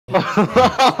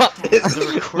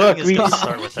The recording is gonna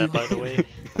start with that, by the way.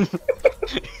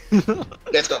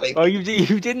 Let's go, baby. Oh,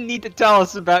 you didn't need to tell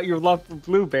us about your love for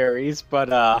blueberries,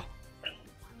 but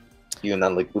You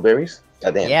not like blueberries?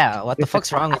 God damn. Yeah, what the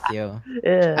fuck's wrong with you?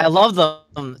 Yeah. I love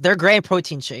them. They're great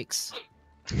protein shakes.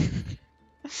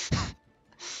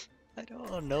 I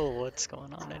don't know what's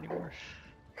going on anymore.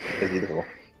 It's beautiful.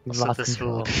 Also, Lost this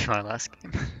will control. be my last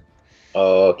game.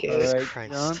 Okay. Alright,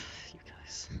 Christ, John. you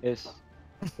guys. yes.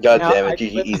 God Now, damn it,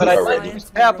 GG easy but I already. want to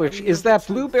establish, is that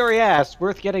blueberry ass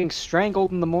worth getting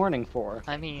strangled in the morning for?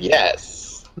 I mean,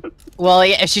 Yes. Well,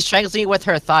 yeah, if she strangles me with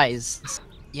her thighs,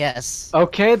 yes.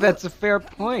 Okay, that's a fair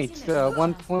point.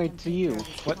 1 point to you.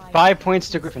 What? 5 points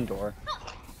to Gryffindor.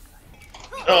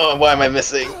 Oh, why am I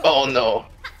missing? Oh no.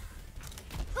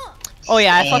 Oh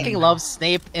yeah, I fucking love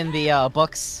Snape in the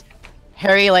books.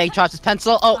 Harry like drops his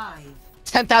pencil. Oh,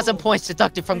 10,000 points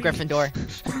deducted from Gryffindor.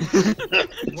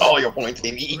 All your points,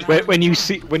 baby. When you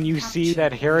see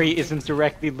that Harry isn't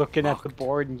directly looking at the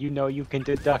board, and you know you can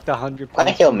deduct 100 points.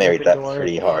 I Hail from Married that Gryffindor.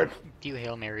 pretty hard. you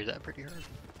Hail Mary that pretty hard.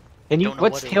 And you, Don't know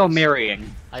what's what it Hail was.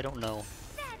 Marrying? I don't know.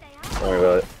 Don't worry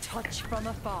about it. Touch from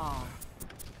afar.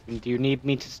 Do you need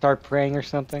me to start praying or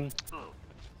something?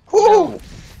 Woo!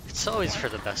 It's always for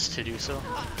the best to do so.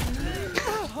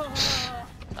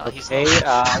 He's Okay,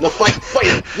 No, fight!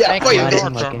 Fight! Yeah, Thank fight! you. Not it.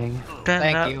 even looking. Ben,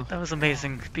 Thank that, you. that was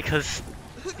amazing because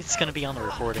it's gonna be on the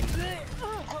recording.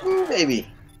 Woo, baby.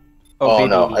 oh, Oh, baby,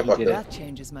 no, I you fucked did it. it. That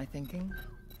changes my thinking.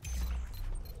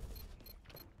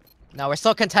 No, we're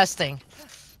still contesting.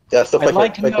 Yeah, still I'd fight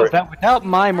like for to it. know that without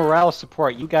my morale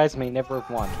support, you guys may never have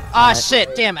won. Ah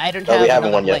shit, damn, I don't No, have we haven't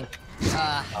another won yet. link.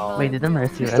 Ah, Wait, did the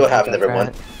Mercy Still have never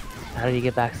won. How did you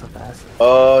get back so fast?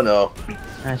 Oh no.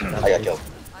 Nice job, I got dude. killed.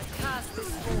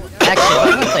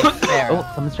 actually, that's like fair.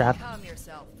 Oh, someone's trapped. Calm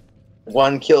yourself.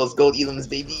 1 kills gold elims,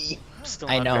 baby. I'm still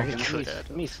I not know. very Let me, good at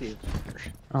let me see.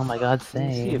 Oh my god, Let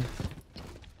me see same.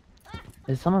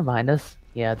 Is someone behind us?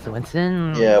 Yeah, it's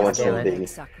Winston. Yeah, God Winston, damn it. baby.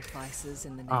 Sacrifices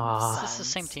in the name Aw. of Is this the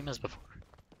same science. team as before?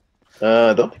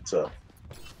 Don't think so.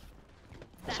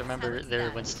 So remember, there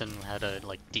Winston had a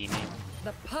like D name.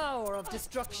 The power of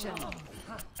destruction.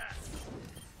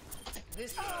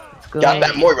 Let's go. Got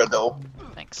that Moira though.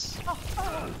 Thanks.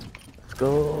 Let's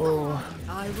go.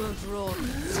 I will draw.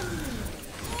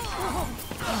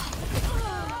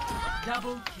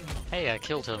 Double kill. Hey, I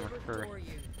killed him or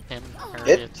him or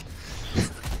It? it.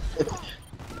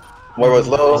 Moira's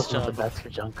low. Nice That's not the job. best for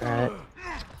Junkrat.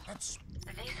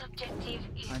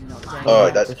 I'm not dead Oh,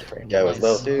 yet. that guy was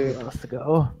low too. Let's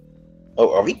go.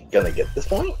 Oh, are we gonna get this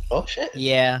point? Oh shit.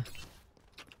 Yeah.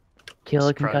 Kill a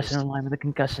Surprised. concussion line with a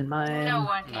concussion mine.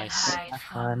 Nice. Have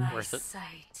fun. Worth it.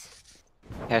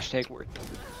 Hashtag word.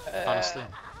 Honestly.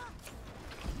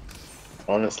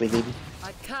 Honestly, baby.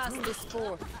 I cast this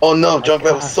forth. Oh no,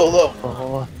 Junkrat was so low.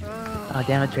 Oh. Oh,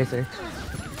 damn it, Tracer.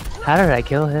 How did I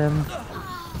kill him?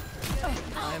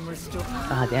 I am restored.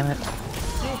 Ah, damn it.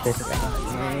 Tracer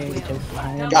back. Yay, Tracer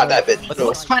behind. Got that bitch. What the No.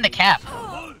 fuck's trying to cap?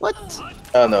 What?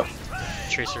 Oh no.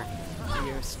 Tracer.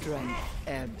 Your strength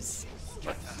ebbs.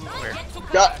 Where?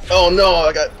 Got. Oh no,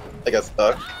 I got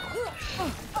stuck.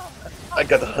 I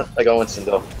got Winston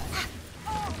though.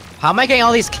 How am I getting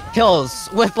all these kills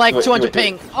with like Wait, 200 wait,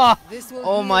 ping? Oh, This will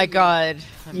oh be my god.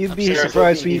 You'd I'm be scared.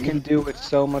 surprised what you can do with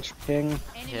so much ping.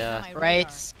 Yeah, Right?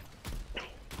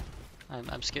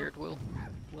 I'm scared, Will.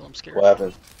 Will, I'm scared. What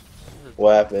happened?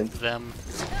 What happened? Them.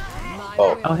 My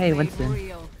Oh. will Oh, hey, be Winston.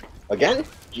 real. Again?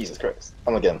 Jesus Christ.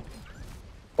 I'm again.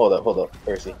 Hold up.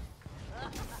 Where is he?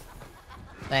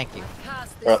 Thank you.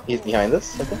 Cast this Oh, he's behind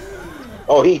us? I think?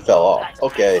 Oh, he fell off.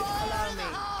 Okay. Allow me.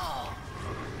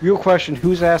 Real question,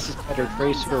 whose ass is better,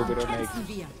 Tracer or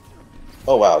Widowmaker?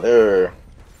 Oh wow, they're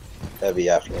heavy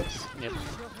after us. Yep.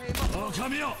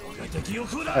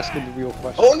 Asking the real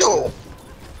question. Oh no!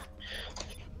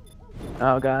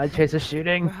 Oh god, Tracer's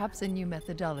shooting. Perhaps a new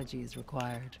methodology is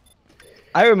required.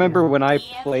 I remember when I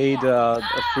played a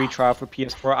free trial for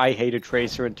PS4, I hated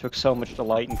Tracer and took so much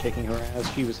delight in kicking her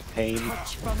ass. She was a pain.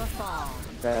 Touch from afar.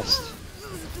 Best.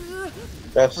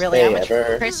 Best Really, day I'm a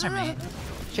ever. Tracer main.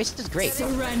 Tracer's great.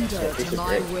 Surrender this to is my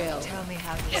great. will. Tell me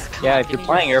how to Yeah, if you're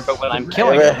playing her, but when I'm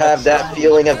killing Ever her, have that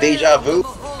feeling of deja vu?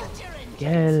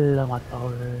 Kill my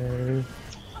power.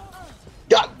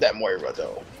 Got that Moira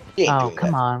though. He ain't Oh, doing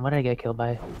come that. on. What did I get killed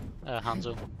by?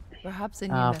 Hanzo. Perhaps a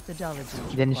new Oh. methodology is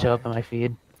He didn't show up required. on my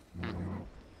feed.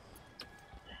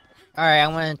 Alright,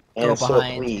 I'm gonna go And so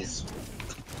behind. please.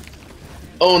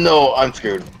 Oh no, I'm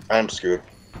screwed. I'm screwed.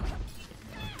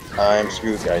 I'm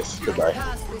screwed, guys. Goodbye.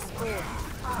 Cast this forth.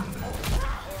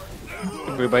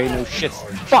 everybody knows shit's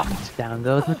fucked. Down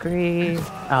goes McCree.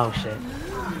 Oh shit.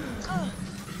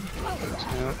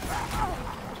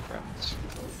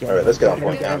 Alright, let's get on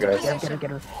point now, guys. Get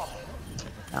him.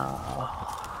 Oh.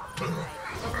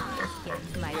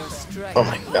 Oh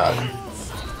my god.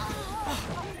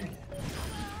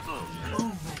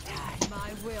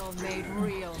 My will made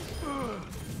real.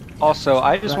 Also,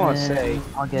 I just want to say,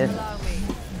 I'll get.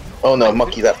 Oh no,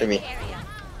 monkey's after me.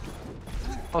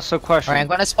 also question. Alright, I'm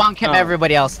gonna spawn camp Oh.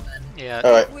 everybody else then. Yeah.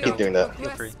 Alright, go. keep doing that. Feel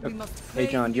free. Hey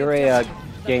John, you're a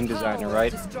game designer,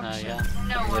 right? Yeah.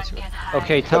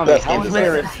 Okay, tell The me, best how game is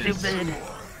designer.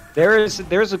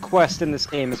 there's a quest in this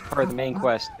game as part of the main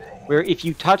quest where if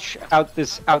you touch out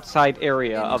this outside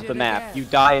area of the map, you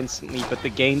die instantly, but the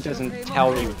game doesn't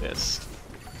tell you this.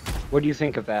 What do you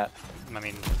think of that? I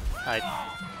mean, I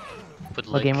would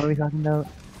What like game are we talking about?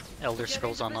 Elder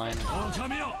Scrolls Online.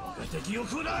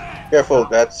 Careful,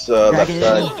 that's left Dragon.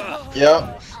 side.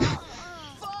 Yeah.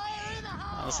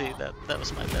 Honestly, that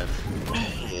was my bad.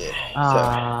 Yeah.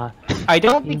 Ah, I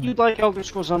don't think you'd like Elder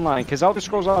Scrolls Online, because Elder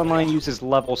Scrolls Online uses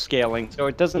level scaling, so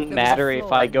it doesn't matter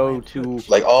if I go to...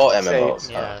 Like all MMOs.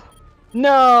 Yeah.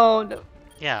 No,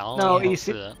 Yeah. I'll No, I'll you do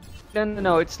see- that.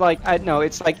 no, it's like,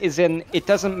 it's like, it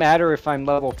doesn't matter if I'm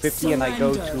level 50 and I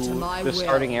go to the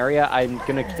starting area, I'm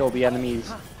gonna kill the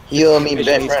enemies. Heal me, Visually.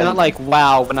 best It's not friend. like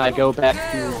WoW when I go back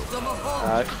to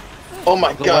Oh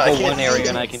my the god, I level can't 1 area see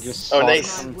and I them. can just Oh, slaughter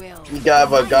nice. them. We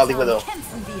got a godly widow.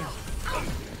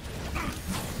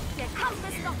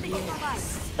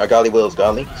 Our godly widow is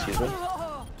godly, excuse me.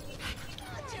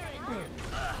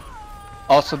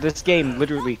 Also, this game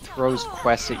literally throws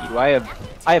quests at you. I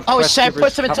have Oh, quest shit, I givers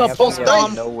put him into coming a up full from out of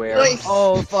storm. nowhere. Nice.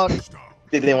 Oh fuck.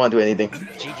 They didn't want to do anything.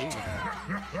 GG.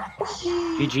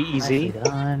 GG easy. nicely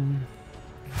done.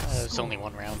 It's only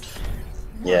one round.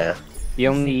 Yeah. The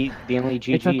only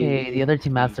GG. It's okay. The other two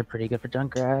maps are pretty good for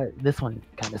Junkrat. This one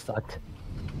kind of sucked.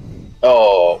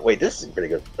 Oh, wait, this is pretty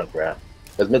good for Junkrat.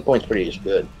 Because midpoint's pretty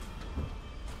good.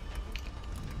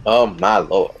 Oh my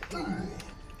lord.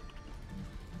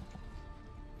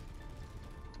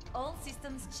 All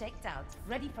systems checked out,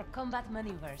 ready for combat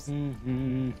maneuvers.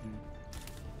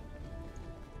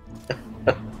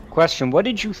 Question: what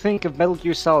did you think of Metal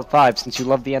Gear Solid 5 since you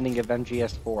love the ending of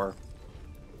MGS4?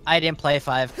 I didn't play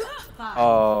 5.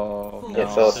 Oh no.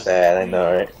 It's so sad, I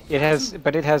know, right? It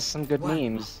has some good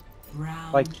memes.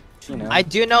 Like, you know. I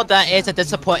do know that it's a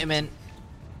disappointment.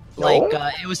 No?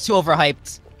 Like, it was too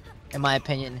overhyped, in my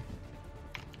opinion.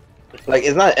 Like,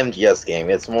 it's not an MGS game,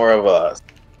 it's more of a...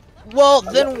 Well,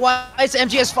 then why is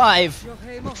MGS 5?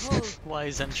 Why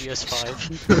is MGS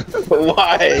 5?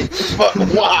 Why? But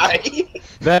why?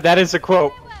 That is a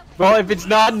quote. Well, if it's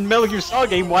not in Metal Gear Solid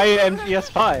game, why MGS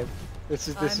 5? This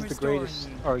is the greatest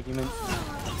argument.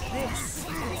 This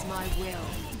is my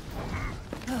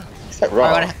will. Is that I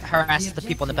wrong? wanna harass the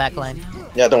people in the back line.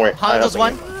 Yeah, don't worry. Hanzo's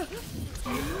one.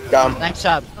 Got him. Nice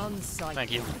job. Unsight.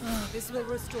 Thank you. This will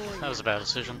restore That was a bad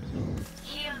decision.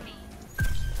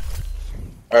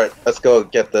 Alright, let's go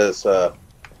get this,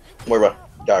 Moira.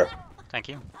 Got her. Thank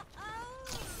you.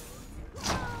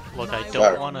 Look, I Alright.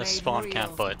 don't want to spawn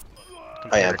camp, but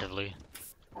I am. comparatively.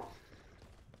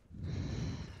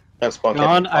 I'm spawn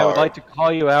John, camping I would hard. like to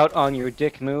call you out on your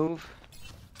dick move.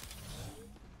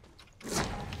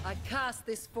 I cast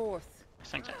this forth. I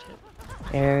think that's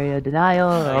it. Area denial.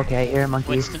 Okay, air monkey.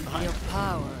 Winston behind. Your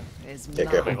power is Yeah,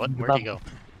 careful. Wait, what? Where'd he go?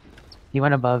 He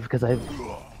went above because I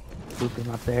booped him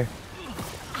up there.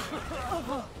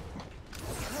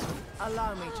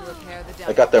 Allow me to repair the damage.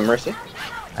 I got the mercy.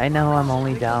 I know I'm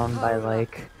only down by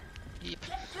like Yeep.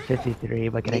 53,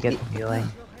 but can I get some healing?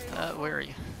 Where are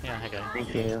you? Yeah, I got it.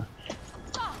 Thank you.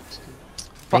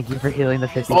 Thank you for healing the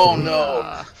 53. Oh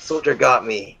no! Soldier got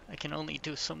me. I can only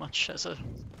do so much as a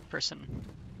person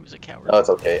who's a coward. Oh, it's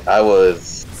okay. I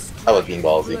was being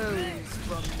ballsy.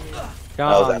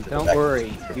 John, after the don't fact.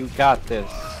 worry. You got this.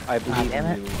 I believe damn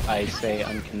in you. I say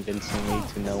unconvincingly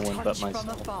to no one but From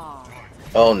myself. afar.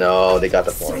 Oh no, they got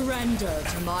the point. Surrender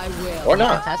to my will. Or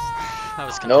not. Test. I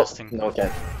was Nope. contesting. No, we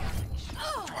can't.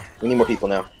 We need more people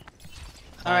now.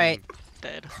 Alright.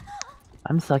 Dead.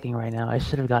 I'm sucking right now. I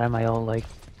should have gotten my old like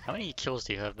How many kills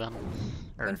do you have then?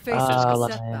 Or When faced with a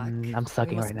 11. setback, I'm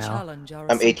sucking we right must now. challenge our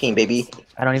I'm 18, baby.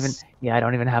 I don't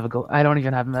even have a go. I don't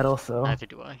even have metal, so neither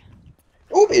do I.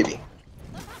 Oh, baby.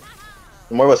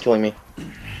 Moira's killing me.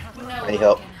 I need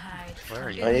help. Where are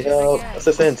you? I need help.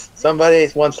 Assistance. Somebody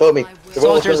once told me. The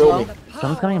world was Soldiers gonna low. roll me.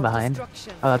 someone's coming behind. Oh,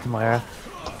 that's Moira.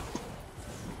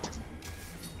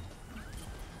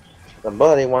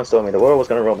 Somebody once told me the world was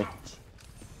gonna roll me.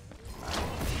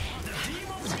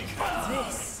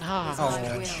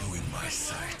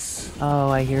 Oh,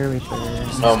 I hear Reaper.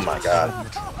 Oh my god.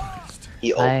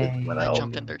 He opened when I I opened.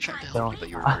 jumped in there trying to help you, but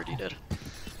you were already dead.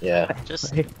 Yeah.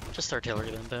 Just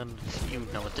artillery them, Ben. You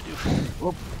know what to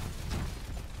do.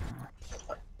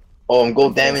 Oh, I'm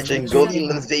gold damaging, gold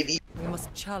healings, baby. We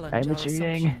must challenge I'm our retreating.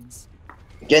 assumptions.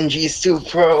 Genji's too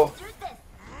pro.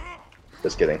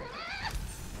 Just kidding.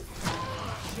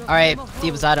 Alright,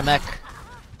 Diva's out of mech.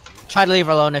 Try to leave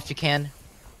her alone if you can.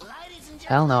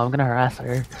 Hell no, I'm gonna harass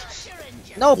her.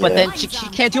 No, but Yeah. then she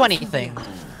can't do anything.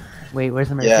 Wait, where's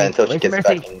the Mercy? Yeah, until she Where's the gets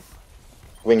Mercy? back in.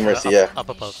 Wing Mercy, yeah. Up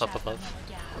above, up above.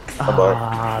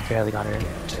 Ah, barely got her.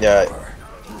 Yeah.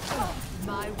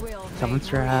 My will Someone's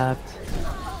trapped.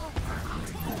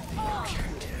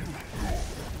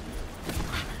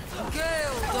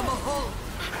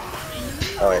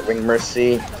 Alright, Wing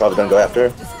Mercy. Probably gonna go after.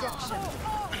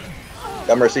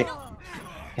 Got Mercy.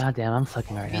 God damn, I'm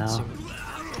sucking right now.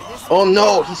 Oh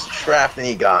no, he's trapped and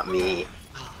he got me.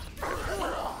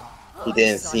 He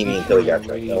didn't see me until he got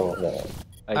trapped. Oh no.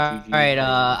 Alright,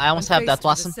 I almost have Death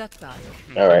Blossom.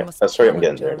 Alright, let's hurry up and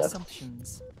get in there then.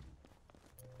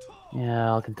 Yeah,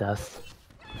 I'll contest.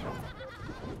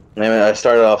 I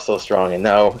started off so strong and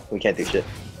now we can't do shit.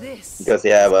 Because they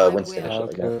have Winston and How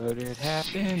shit like that. could it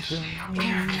happen to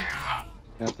me?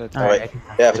 Nope, that's Alright,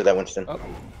 yeah, after that Winston. Oh.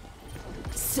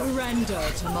 Surrender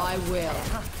to my will.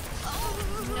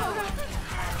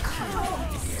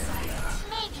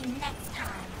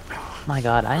 My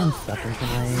god, I am sucking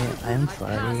tonight. I am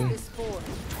sorry.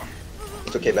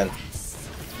 It's okay, Ben.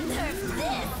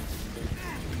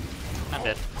 I'm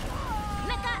dead.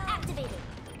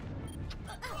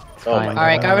 Oh my Fine, god.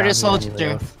 Alright, got rid of I'm soldier.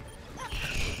 really lost.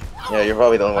 Yeah, you're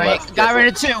probably the only one Alright, left. got rid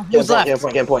of 2. Who's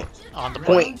left? Get point. On the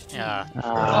Point. point. Yeah.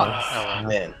 Ah, Oh,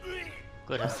 Man,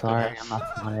 good. I'm Good. sorry, I'm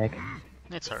not Sonic.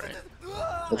 It's alright. that's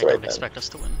I right, don't Ben. expect us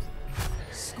to win.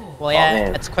 Well, yeah,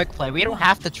 man. it's quick play. We don't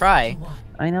have to try.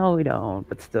 I know we don't,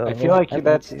 but still. I feel like I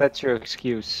that's your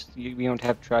excuse. You don't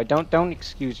have to try. Don't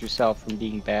excuse yourself from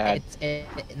being bad.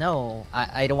 No,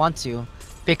 I don't want to.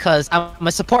 Because I'm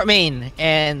a support main,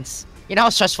 and you know how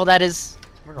stressful that is?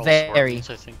 We're all Very. Spartans,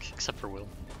 I think, except for Will.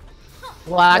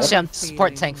 Well, actually, I'm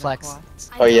support tank flex.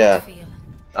 Oh yeah,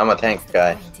 I'm a tank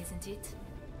guy.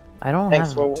 I don't Thanks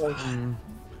have. for watching.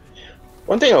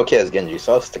 One thing okay is Genji,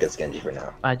 so I'll stick as Genji for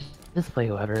now. I just play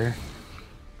whoever.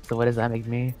 So what does that make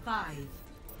me? 5,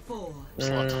 4,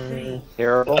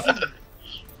 Terrible.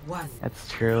 1. That's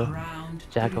true. Round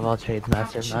Jack of all trades,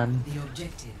 master of none. the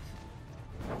objective.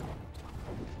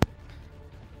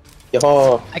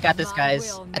 Yo, I got this,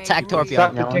 guys. Attack Suck Torpio.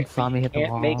 the No one dick, saw but me you hit the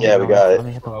can't wall. make Yeah, we got No it. one saw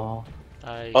me hit the wall.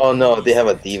 oh no, they have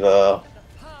a Diva.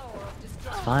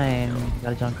 It's fine. You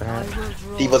got a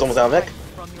Junkrat. Diva's almost out of mech.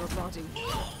 From your body.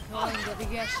 Knowing that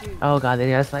the issue Oh god, they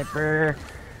got a sniper.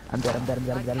 I'm dead, I'm dead, I'm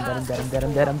dead, I'm dead, I'm dead, I'm dead, I'm dead,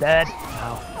 I'm dead, I'm dead.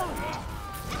 Ow.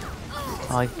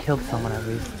 Oh, I killed someone at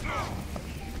least.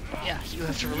 Yeah, you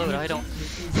have to reload. I don't.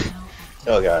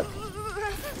 Oh god.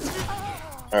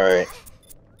 Alright.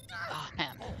 Oh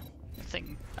man, the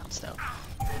thing bounced out.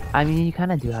 I mean, you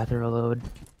kind of do have to reload.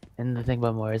 And the thing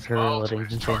about more is her reloading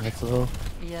is insanely slow.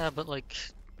 Yeah, but like,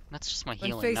 that's just my when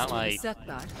healing, faced not with a my.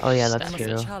 setback, Oh yeah, that's Stamina. we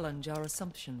true. must challenge our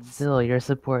assumptions. Still, your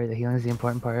support, the healing is the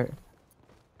important part.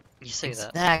 You say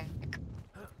that. Snack.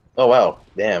 Oh wow,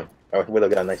 damn. Our Widow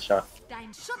got a nice shot.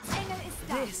 This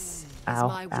is Ow,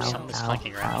 my will. ow, Something's ow,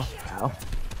 flanking around. ow, ow.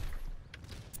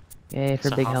 Yay, for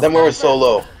So big how- health. That Moore was so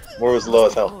low. Moore was low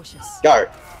as hell. Cautious. Got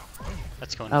her.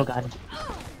 That's going. Oh down. god.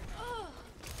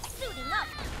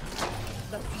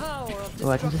 The power of Oh,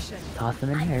 I can just destruction. toss them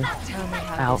in here. Tell me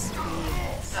how Ow. this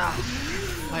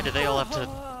feels. Why do they all have to?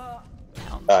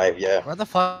 Pound? Yeah. Where the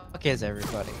fuck is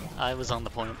everybody? I was on the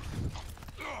point.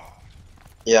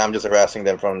 Yeah, I'm just harassing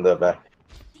them from the back.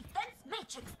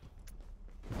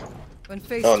 When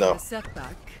faced Oh, with no. a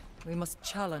setback, we must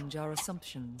challenge our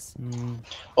assumptions.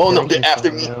 Oh no, Like they're a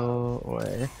after me. solo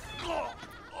Or...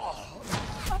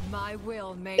 My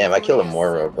will may Damn, I killed a raise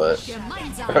Moro, up. but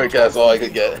alright, that's all I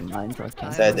could get. Mine's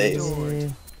working. Sad days.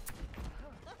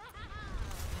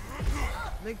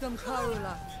 Make them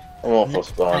Karula. I'm all for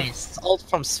spawn. Nice. Ult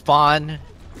from spawn.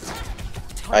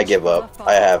 I give up.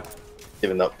 I have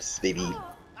given up, baby.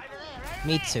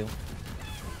 Me too.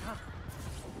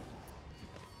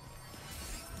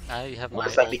 I have my. Why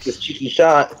does that make this cheeky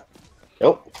shot?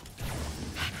 Nope.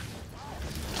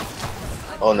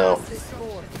 Oh no. This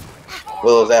forth.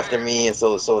 Willow's after me and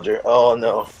so the soldier. Oh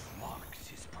no.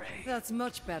 That's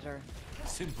much better.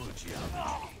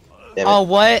 Damn Oh, it.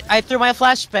 what? I threw my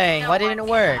flashbang. Why didn't it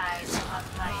work?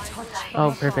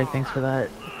 Oh, perfect. Thanks for that.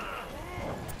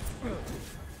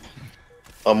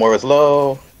 Oh, Moore was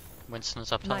low.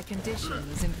 Winston's up My top. condition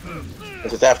is improved.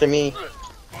 This is after me.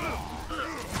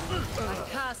 I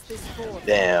cast this forth.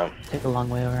 Damn. Take a long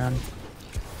way around.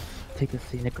 take the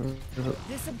scenic route.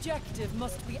 This objective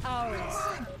must be ours.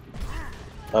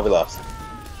 Oh, we lost.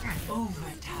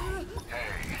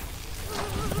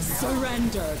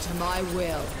 Surrender to my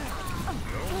will.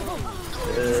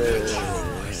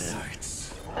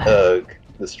 Ugh,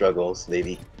 the struggles,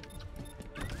 baby.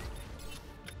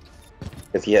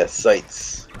 Cause he has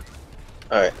sights.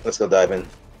 Alright, let's go dive in.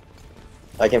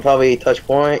 I can probably touch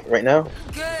point right now.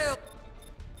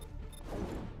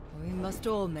 We must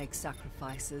all make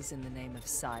sacrifices in the name of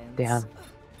science. Damn.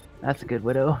 That's a good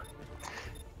widow.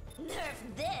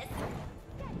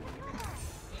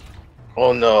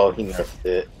 Oh no, he nerfed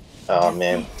it. Oh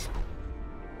man.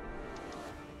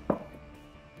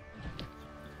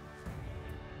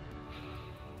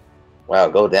 Wow,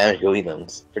 go damage, go eat them.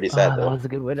 Pretty sad That though. was a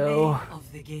good widow.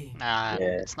 Of the game. Nah,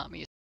 Yeah. it's not me.